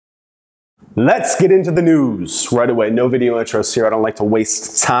Let's get into the news right away. No video intros here. I don't like to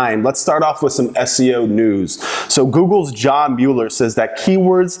waste time. Let's start off with some SEO news. So Google's John Mueller says that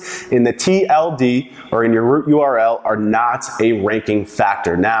keywords in the TLD or in your root URL are not a ranking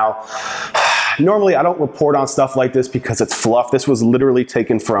factor. Now, normally I don't report on stuff like this because it's fluff. This was literally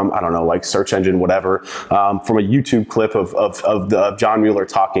taken from, I don't know, like search engine, whatever, from a YouTube clip of John Mueller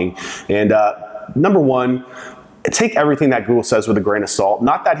talking. And number one, take everything that Google says with a grain of salt.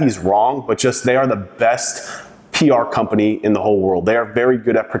 Not that he's wrong, but just they are the best PR company in the whole world. They are very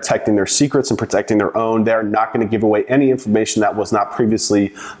good at protecting their secrets and protecting their own. They're not going to give away any information that was not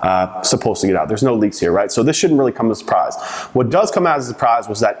previously supposed to get out. There's no leaks here, right? So this shouldn't really come as a surprise. What does come as a surprise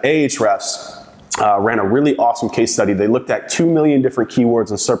was that Ahrefs ran a really awesome case study. They looked at 2 million different keywords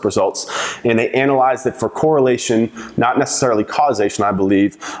and SERP results, and they analyzed it for correlation, not necessarily causation, I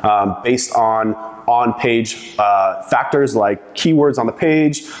believe, based on-page factors like keywords on the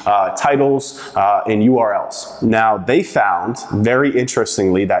page, titles, and URLs. Now, they found, very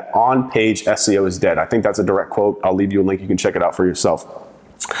interestingly, that on-page SEO is dead. I think that's a direct quote. I'll leave you a link. You can check it out for yourself.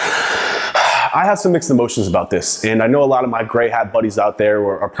 I have some mixed emotions about this, and I know a lot of my gray hat buddies out there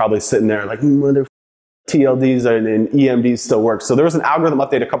are probably sitting there like, mother TLDs and EMDs still work. So there was an algorithm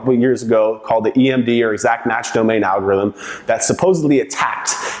update a couple of years ago called the EMD, or exact match domain algorithm, that supposedly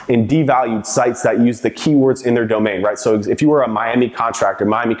attacked and devalued sites that use the keywords in their domain, right? So if you were a Miami contractor,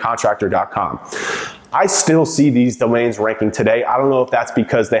 miamicontractor.com, I still see these domains ranking today. I don't know if that's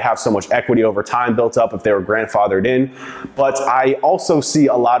because they have so much equity over time built up, if they were grandfathered in, but I also see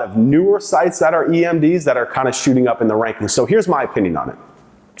a lot of newer sites that are EMDs that are kind of shooting up in the rankings. So here's my opinion on it.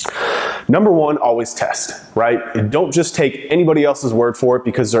 Number one, always test, right? And don't just take anybody else's word for it,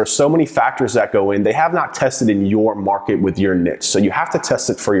 because there are so many factors that go in. They have not tested in your market with your niche. So you have to test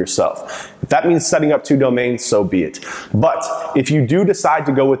it for yourself. If that means setting up 2 domains, so be it. But if you do decide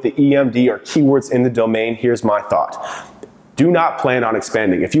to go with the EMD or keywords in the domain, here's my thought. Do not plan on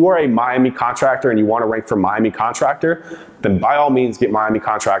expanding. If you are a Miami contractor and you want to rank for Miami contractor, then by all means get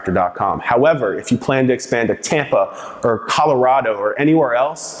miamicontractor.com. However, if you plan to expand to Tampa or Colorado or anywhere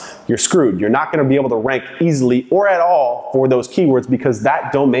else, you're screwed. You're not going to be able to rank easily or at all for those keywords, because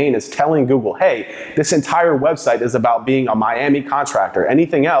that domain is telling Google, hey, this entire website is about being a Miami contractor.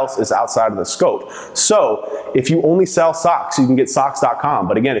 Anything else is outside of the scope. So if you only sell socks, you can get socks.com.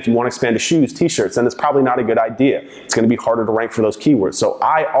 But again, if you want to expand to shoes, t-shirts, then it's probably not a good idea. It's going to be harder to rank for those keywords. So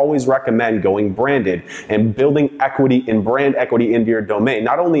I always recommend going branded and building equity and brand equity into your domain.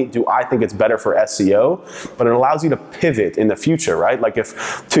 Not only do I think it's better for SEO, but it allows you to pivot in the future, right? Like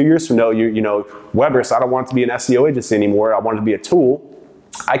if 2 years from now, you know, Weber's, I don't want it to be an SEO agency anymore. I want it to be a tool.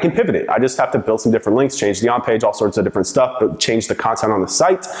 I can pivot it. I just have to build some different links, change the on-page, all sorts of different stuff, but change the content on the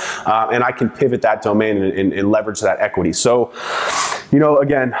site, and I can pivot that domain and leverage that equity. So, you know,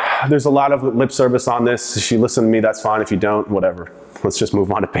 again, there's a lot of lip service on this. If you listen to me, that's fine. If you don't, whatever. Let's just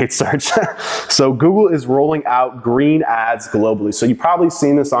move on to paid search. So Google is rolling out green ads globally. So you've probably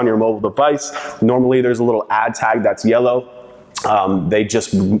seen this on your mobile device. Normally there's a little ad tag that's yellow. They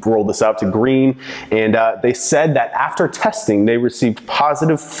just rolled this out to green, and they said that after testing, they received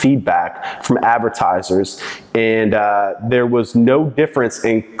positive feedback from advertisers, and there was no difference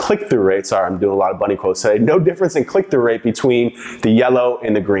in click-through rate. Sorry, I'm doing a lot of bunny quotes today. No difference in click-through rate between the yellow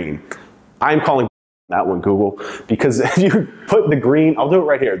and the green. I'm calling that one, Google, because if you put the green, I'll do it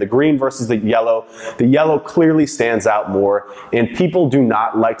right here, the green versus the yellow clearly stands out more, and people do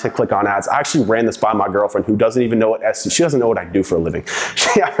not like to click on ads. I actually ran this by my girlfriend, who doesn't even know what she doesn't know what I do for a living.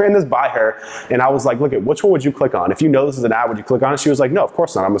 I ran this by her, and I was like, look, which one would you click on? If you know this is an ad, would you click on it? She was like, no, of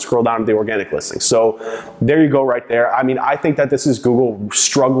course not. I'm gonna scroll down to the organic listing. So there you go right there. I mean, I think that this is Google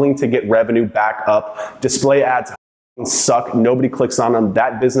struggling to get revenue back up. Display ads suck. Nobody clicks on them.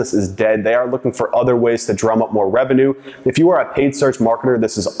 That business is dead. They are looking for other ways to drum up more revenue. If you are a paid search marketer,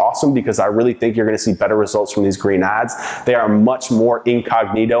 this is awesome, because I really think you're going to see better results from these green ads. They are much more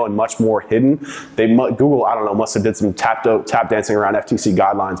incognito and much more hidden. Google, I don't know, must have did some tap dancing around FTC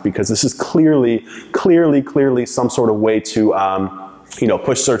guidelines, because this is clearly some sort of way to you know,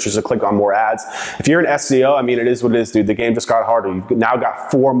 push searchers to click on more ads. If you're an SEO, I mean, it is what it is, dude. The game just got harder. You've now got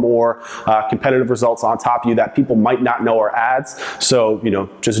 4 more competitive results on top of you that people might not know are ads. So, you know,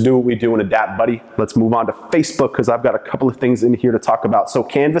 just do what we do and adapt, buddy. Let's move on to Facebook, because I've got a couple of things in here to talk about. So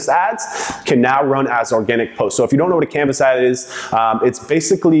Canvas ads can now run as organic posts. So if you don't know what a Canvas ad is, it's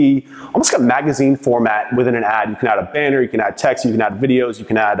basically almost like a magazine format within an ad. You can add a banner, you can add text, you can add videos, you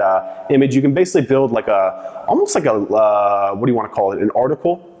can add image. You can basically build like almost like a, what do you want to call it? An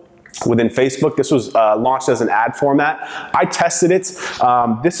article within Facebook. This was launched as an ad format. I tested it.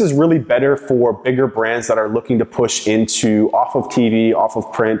 This is really better for bigger brands that are looking to push into off of TV, off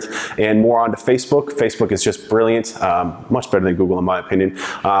of print, and more onto Facebook. Facebook is just brilliant, much better than Google in my opinion.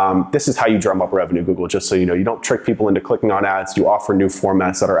 This is how you drum up revenue, Google, just so you know. You don't trick people into clicking on ads. You offer new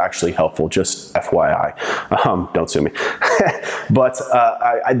formats that are actually helpful, just FYI. Don't sue me. But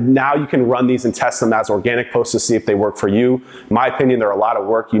now you can run these and test them as organic posts to see if they work for you. In my opinion, they're a lot of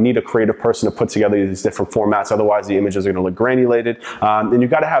work. You need a creative person to put together these different formats, otherwise the images are going to look granulated. And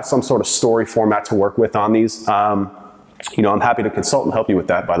you've got to have some sort of story format to work with on these. You know, I'm happy to consult and help you with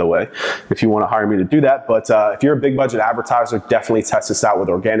that, by the way, if you want to hire me to do that. But if you're a big budget advertiser, definitely test this out with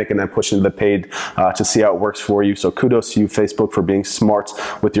organic and then push into the paid to see how it works for you. So kudos to you, Facebook, for being smart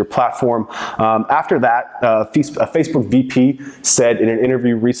with your platform. After that, a Facebook VP said in an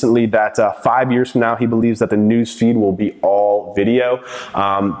interview recently that 5 years from now, he believes that the news feed will be all video.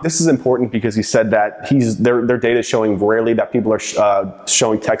 This is important because he said that their data is showing rarely that people are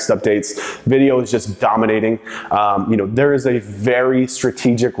showing text updates. Video is just dominating. You know, there is a very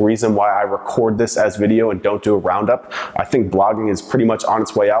strategic reason why I record this as video and don't do a roundup. I think blogging is pretty much on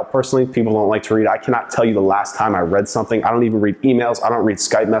its way out personally. People don't like to read. I cannot tell you the last time I read something. I don't even read emails. I don't read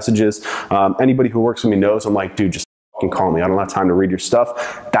Skype messages. Anybody who works with me knows I'm like, dude, just call me. I don't have time to read your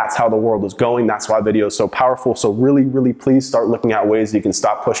stuff. That's how the world is going. That's why video is so powerful. So really, really please start looking at ways you can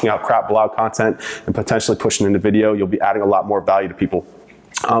stop pushing out crap blog content and potentially pushing into video. You'll be adding a lot more value to people.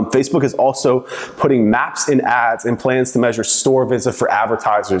 Facebook is also putting maps in ads and plans to measure store visit for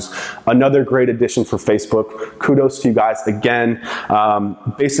advertisers. Another great addition for Facebook. Kudos to you guys again.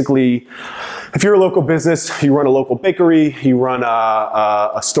 Basically, if you're a local business, you run a local bakery, you run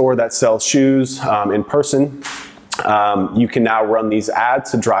a store that sells shoes in person, you can now run these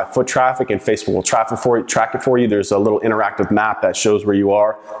ads to drive foot traffic, and Facebook will track it for you. There's a little interactive map that shows where you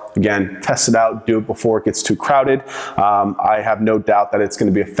are. Again, test it out, do it before it gets too crowded. I have no doubt that it's going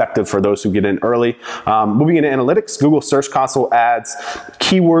to be effective for those who get in early. Moving into analytics, Google Search Console adds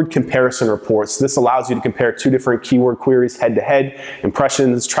keyword comparison reports. This allows you to compare two different keyword queries head to head,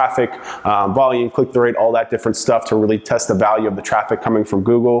 impressions, traffic, volume, click-through rate, all that different stuff to really test the value of the traffic coming from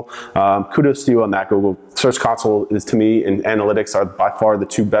Google. Kudos to you on that, Google. Search Console is, to me, and analytics are by far the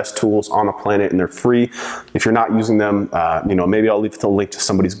two best tools on the planet, and they're free. If you're not using them, you know, maybe I'll leave the link to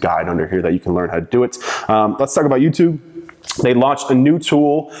somebody's guide under here that you can learn how to do it. Let's talk about YouTube. They launched a new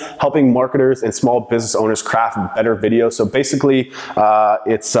tool helping marketers and small business owners craft better videos. So basically,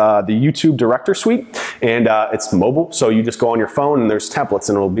 it's the YouTube Director Suite, and it's mobile. So you just go on your phone and there's templates,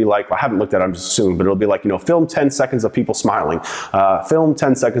 and it'll be like, well, I haven't looked at it, I'm just assuming, but it'll be like, you know, film 10 seconds of people smiling, film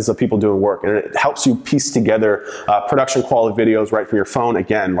 10 seconds of people doing work. And it helps you piece together production quality videos right from your phone.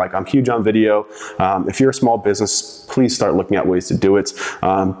 Again, like, I'm huge on video. If you're a small business, please start looking at ways to do it.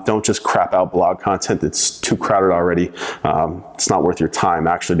 Don't just crap out blog content that's too crowded already. It's not worth your time,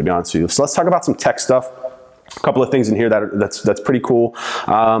 actually, to be honest with you. So let's talk about some tech stuff. A couple of things in here that's pretty cool.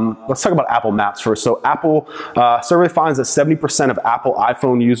 Let's talk about Apple Maps first. So Apple survey finds that 70% of Apple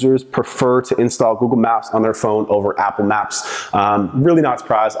iPhone users prefer to install Google Maps on their phone over Apple Maps. Really not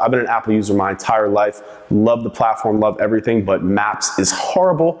surprised. I've been an Apple user my entire life. Love the platform, love everything, but Maps is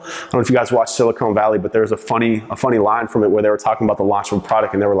horrible. I don't know if you guys watch Silicon Valley, but there's a funny line from it where they were talking about the launch of a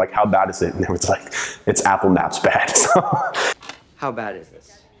product, and they were like, "How bad is it?" And they were like, "It's Apple Maps bad." How bad is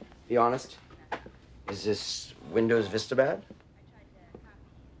this? Be honest. Is this Windows Vista bad?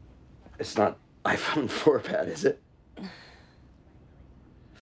 It's not iPhone 4 bad, is it?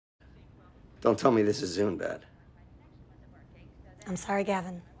 Don't tell me this is Zune bad. I'm sorry,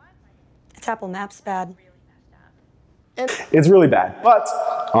 Gavin. It's Apple Maps bad. It's really bad. But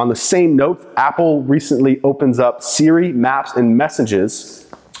on the same note, Apple recently opens up Siri, Maps, and Messages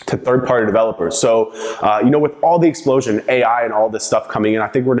to third-party developers. So, you know, with all the explosion in AI and all this stuff coming in, I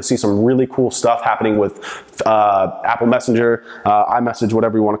think we're going to see some really cool stuff happening with Apple Messenger, iMessage,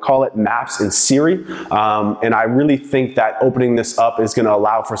 whatever you want to call it, Maps, and Siri. And I really think that opening this up is going to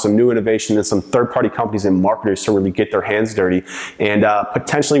allow for some new innovation and some third-party companies and marketers to really get their hands dirty. And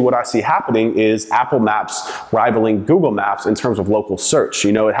potentially what I see happening is Apple Maps rivaling Google Maps in terms of local search.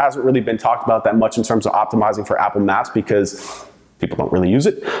 You know, it hasn't really been talked about that much in terms of optimizing for Apple Maps because people don't really use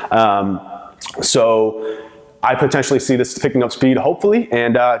it. So I potentially see this picking up speed, hopefully,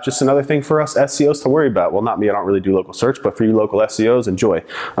 and just another thing for us SEOs to worry about. Well, not me, I don't really do local search, but for you local SEOs, enjoy.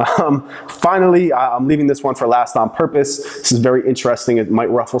 Finally, I'm leaving this one for last on purpose. This is very interesting. It might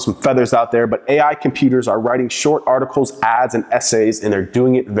ruffle some feathers out there, but AI computers are writing short articles, ads, and essays, and they're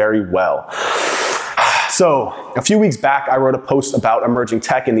doing it very well. So a few weeks back, I wrote a post about emerging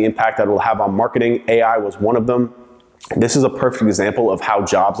tech and the impact that it will have on marketing. AI was one of them. This is a perfect example of how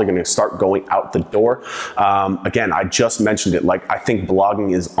jobs are going to start going out the door. Again, I just mentioned it. Like, I think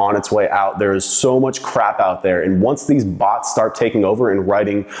blogging is on its way out. There is so much crap out there. And once these bots start taking over and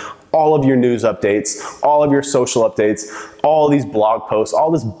writing all of your news updates, all of your social updates, all these blog posts,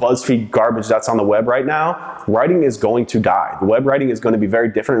 all this BuzzFeed garbage that's on the web right now, writing is going to die. The web writing is going to be very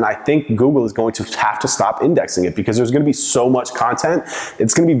different, and I think Google is going to have to stop indexing it because there's going to be so much content.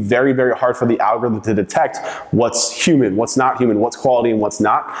 It's going to be very, very hard for the algorithm to detect what's human, what's not human, what's quality and what's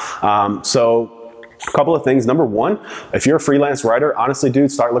not. So a couple of things. Number one, if you're a freelance writer, honestly,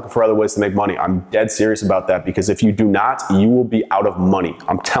 dude, start looking for other ways to make money. I'm dead serious about that because if you do not, you will be out of money.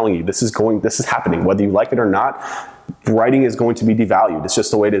 I'm telling you, this is happening. Whether you like it or not, writing is going to be devalued. It's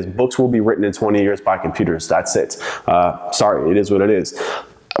just the way it is. Books will be written in 20 years by computers. That's it. Sorry, it is what it is.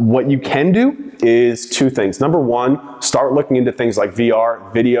 What you can do is two things. Number one, start looking into things like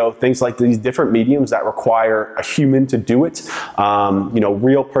VR, video, things like these different mediums that require a human to do it.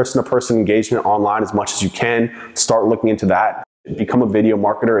 Real person-to-person engagement online as much as you can. Start looking into that. Become a video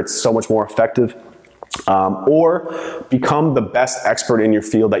marketer. It's so much more effective. Or become the best expert in your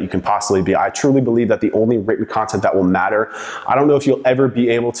field that you can possibly be. I truly believe that the only written content that will matter, I don't know if you'll ever be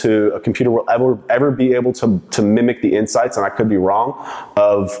able to, a computer will ever be able to mimic the insights, and I could be wrong,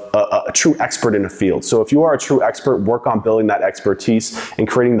 of a true expert in a field. So if you are a true expert, work on building that expertise and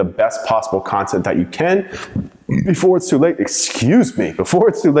creating the best possible content that you can before it's too late, before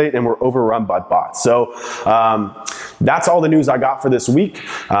it's too late and we're overrun by bots. So that's all the news I got for this week.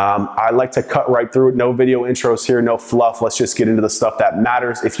 I like to cut right through it. No video intros here, no fluff. Let's just get into the stuff that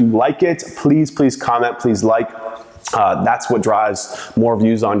matters. If you like it, please comment, please like. That's what drives more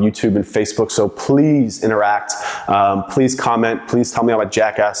views on YouTube and Facebook. So please interact, please comment, please tell me I'm a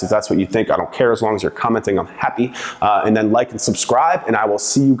jackass if that's what you think. I don't care, as long as you're commenting, I'm happy. And then like and subscribe, and I will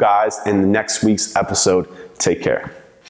see you guys in next week's episode. Take care.